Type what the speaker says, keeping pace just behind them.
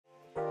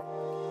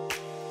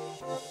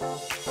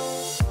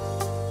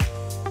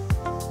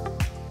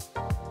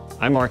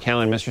I'm Mark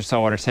Allen, Mr.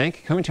 Saltwater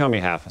Tank, coming to you on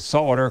behalf of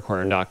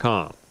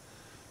saltwateraquarium.com.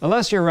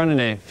 Unless you're running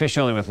a fish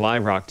only with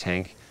live rock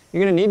tank,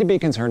 you're going to need to be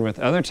concerned with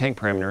other tank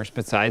parameters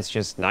besides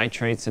just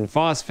nitrates and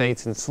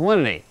phosphates and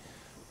salinity.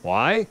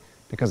 Why?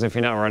 Because if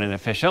you're not running a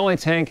fish only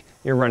tank,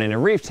 you're running a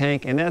reef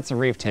tank, and that's a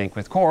reef tank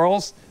with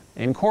corals,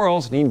 and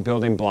corals need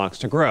building blocks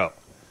to grow.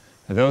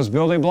 Those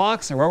building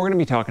blocks are what we're going to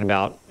be talking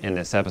about in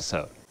this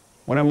episode.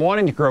 When I'm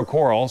wanting to grow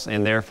corals,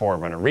 and therefore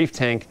run a reef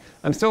tank,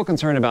 I'm still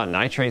concerned about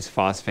nitrates,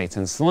 phosphates,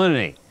 and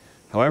salinity.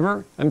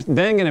 However, I'm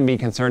then going to be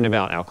concerned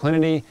about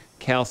alkalinity,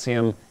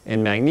 calcium,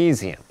 and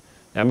magnesium.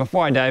 Now,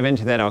 before I dive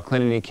into that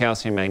alkalinity,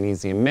 calcium,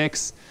 magnesium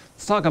mix,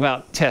 let's talk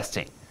about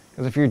testing.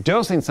 Because if you're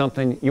dosing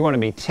something, you want to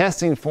be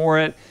testing for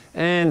it,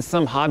 and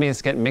some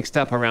hobbyists get mixed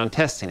up around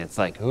testing. It's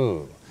like,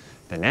 ooh,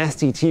 the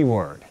nasty T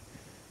word.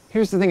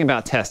 Here's the thing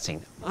about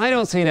testing. I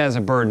don't see it as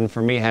a burden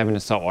for me having a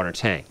saltwater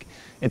tank.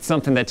 It's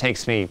something that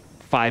takes me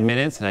 5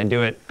 minutes, and I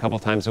do it a couple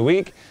times a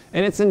week,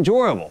 and it's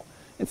enjoyable.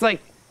 It's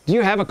like, do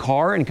you have a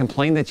car and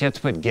complain that you have to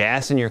put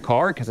gas in your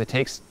car because it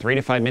takes 3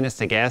 to 5 minutes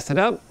to gas it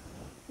up?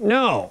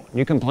 No.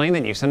 You complain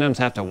that you sometimes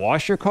have to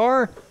wash your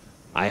car?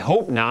 I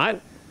hope not.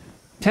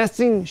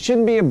 Testing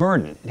shouldn't be a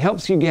burden. It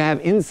helps you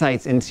have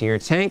insights into your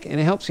tank, and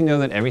it helps you know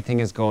that everything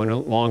is going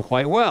along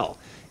quite well.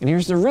 And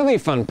here's the really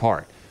fun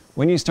part.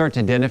 When you start to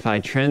identify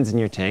trends in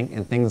your tank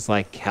and things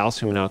like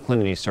calcium and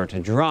alkalinity start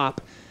to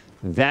drop,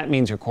 that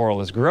means your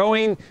coral is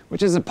growing,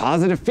 which is a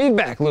positive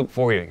feedback loop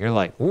for you. You're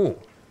like, ooh,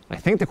 I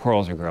think the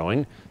corals are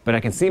growing, but I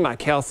can see my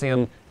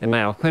calcium and my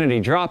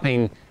alkalinity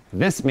dropping.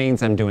 This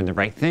means I'm doing the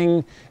right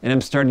thing, and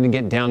I'm starting to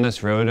get down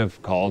this road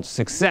of called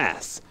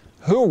success.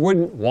 Who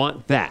wouldn't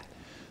want that?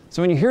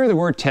 So when you hear the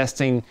word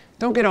testing,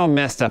 don't get all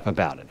messed up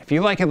about it. If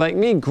you like it like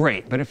me,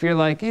 great. But if you're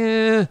like,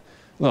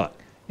 look,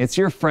 it's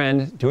your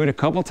friend, do it a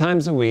couple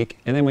times a week,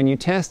 and then when you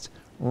test,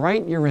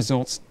 write your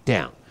results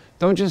down.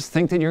 Don't just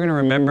think that you're going to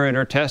remember it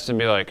or test and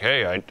be like,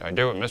 hey, I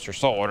did what Mr.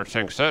 Saltwater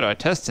Tank said, I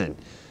tested.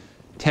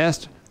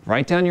 Test,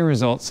 write down your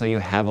results so you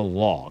have a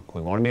log. We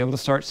want to be able to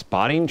start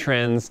spotting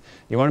trends.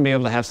 You want to be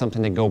able to have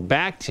something to go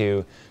back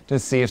to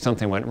see if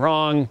something went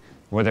wrong,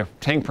 whether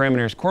tank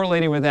parameters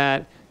correlated with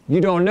that. You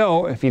don't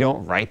know if you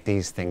don't write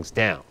these things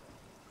down.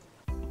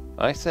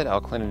 I said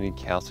alkalinity,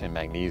 calcium,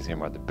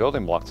 magnesium are the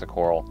building blocks of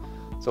coral,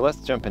 so let's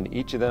jump into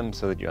each of them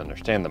so that you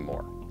understand them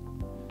more.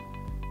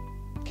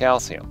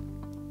 Calcium.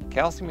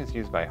 Calcium is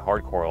used by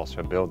hard corals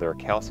to build their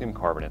calcium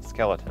carbonate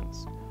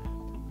skeletons.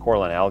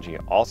 Coral and algae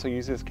also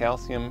uses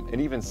calcium, and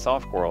even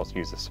soft corals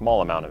use a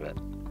small amount of it.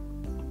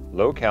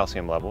 Low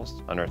calcium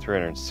levels, under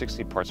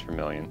 360 parts per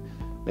million,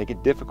 make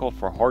it difficult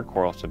for hard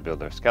corals to build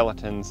their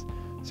skeletons,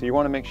 so you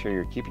want to make sure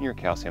you're keeping your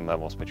calcium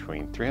levels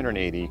between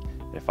 380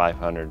 and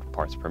 500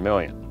 parts per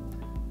million.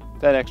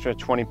 That extra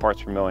 20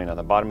 parts per million on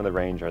the bottom of the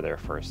range are there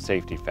for a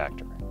safety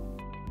factor.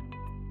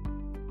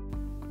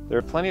 There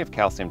are plenty of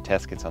calcium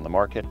test kits on the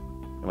market,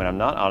 and when I'm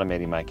not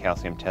automating my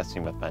calcium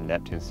testing with my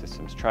Neptune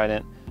Systems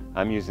Trident,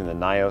 I'm using the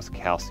NIOS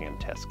calcium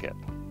test kit.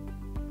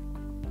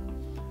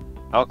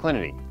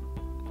 Alkalinity.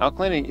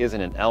 Alkalinity isn't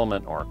an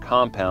element or a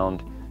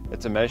compound,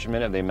 it's a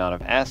measurement of the amount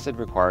of acid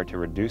required to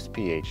reduce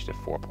pH to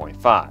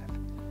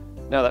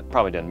 4.5. Now that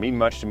probably doesn't mean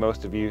much to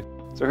most of you,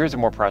 so here's a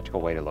more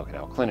practical way to look at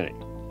alkalinity.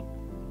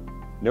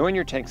 Knowing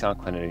your tank's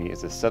alkalinity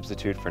is a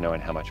substitute for knowing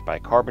how much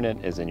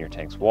bicarbonate is in your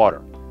tank's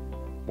water.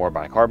 More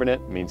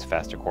bicarbonate means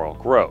faster coral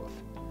growth.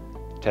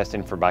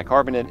 Testing for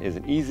bicarbonate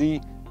isn't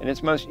easy, and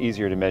it's much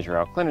easier to measure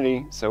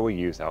alkalinity, so we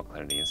use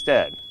alkalinity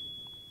instead.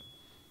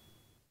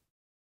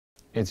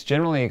 It's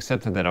generally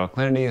accepted that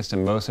alkalinity is the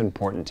most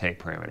important tank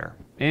parameter,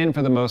 and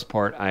for the most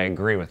part, I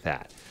agree with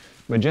that.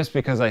 But just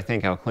because I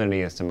think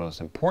alkalinity is the most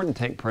important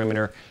tank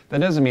parameter, that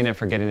doesn't mean I'm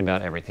forgetting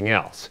about everything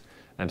else.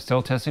 I'm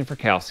still testing for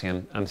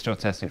calcium, I'm still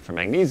testing for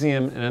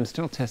magnesium, and I'm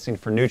still testing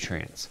for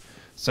nutrients.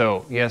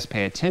 So yes,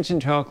 pay attention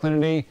to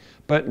alkalinity,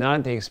 but not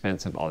at the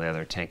expense of all the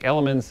other tank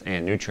elements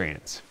and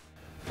nutrients.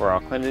 For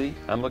alkalinity,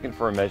 I'm looking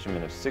for a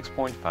measurement of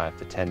 6.5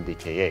 to 10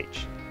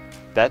 DKH.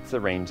 That's the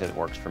range that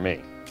works for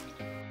me.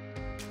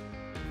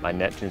 My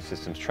Neptune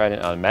Systems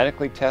Trident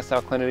automatically tests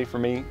alkalinity for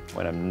me.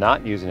 When I'm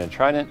not using a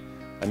Trident,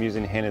 I'm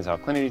using Hanna's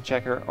Alkalinity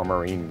Checker or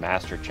Marine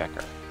Master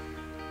Checker.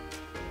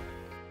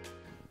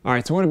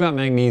 Alright, so what about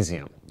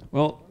magnesium?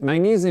 Well,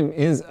 magnesium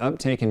is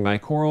uptaken by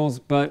corals,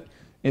 but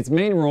its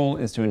main role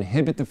is to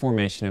inhibit the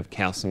formation of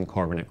calcium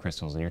carbonate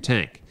crystals in your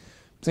tank.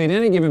 So at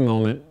any given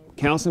moment,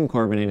 calcium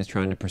carbonate is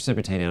trying to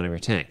precipitate out of your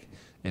tank.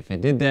 If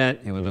it did that,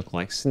 it would look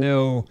like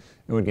snow,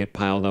 it would get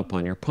piled up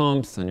on your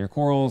pumps, on your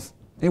corals.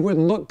 It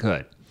wouldn't look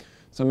good.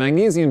 So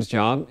magnesium's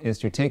job is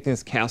to take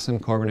this calcium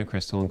carbonate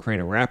crystal and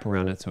create a wrap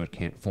around it so it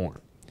can't form.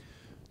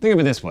 Think of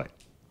it this way.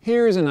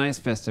 Here's a nice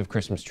festive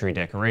Christmas tree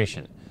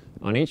decoration.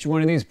 On each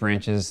one of these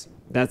branches,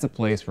 that's a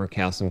place where a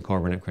calcium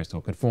carbonate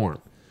crystal could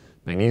form.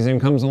 Magnesium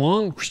comes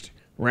along, whoosh,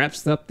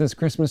 wraps up this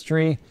Christmas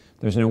tree.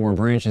 There's no more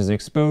branches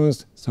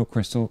exposed, so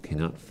crystal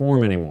cannot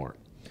form anymore.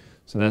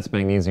 So that's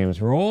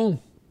magnesium's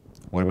role.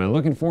 What am I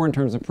looking for in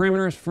terms of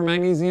parameters for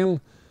magnesium?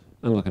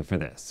 I'm looking for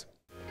this.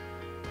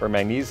 For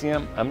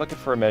magnesium, I'm looking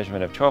for a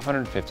measurement of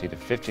 1250 to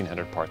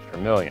 1500 parts per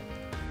million.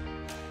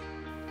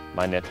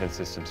 My nitrogen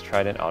system's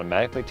Trident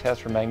automatically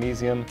tests for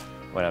magnesium.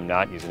 When I'm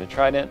not using a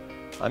Trident,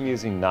 I'm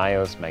using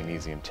NIOS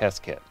Magnesium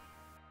Test Kit.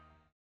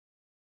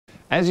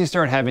 As you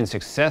start having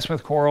success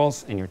with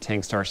corals and your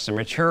tank starts to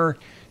mature,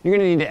 you're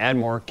going to need to add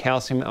more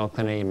calcium,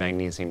 alkalinity, and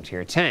magnesium to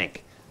your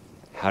tank.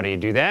 How do you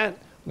do that?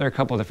 There are a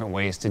couple different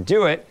ways to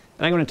do it,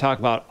 and I'm going to talk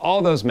about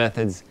all those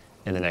methods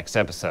in the next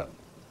episode.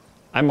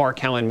 I'm Mark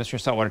Callan, Mr.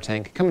 Saltwater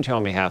Tank, coming to you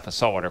on behalf of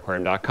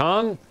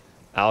saltwateraquarium.com.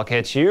 I'll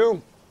catch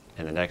you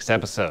in the next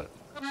episode.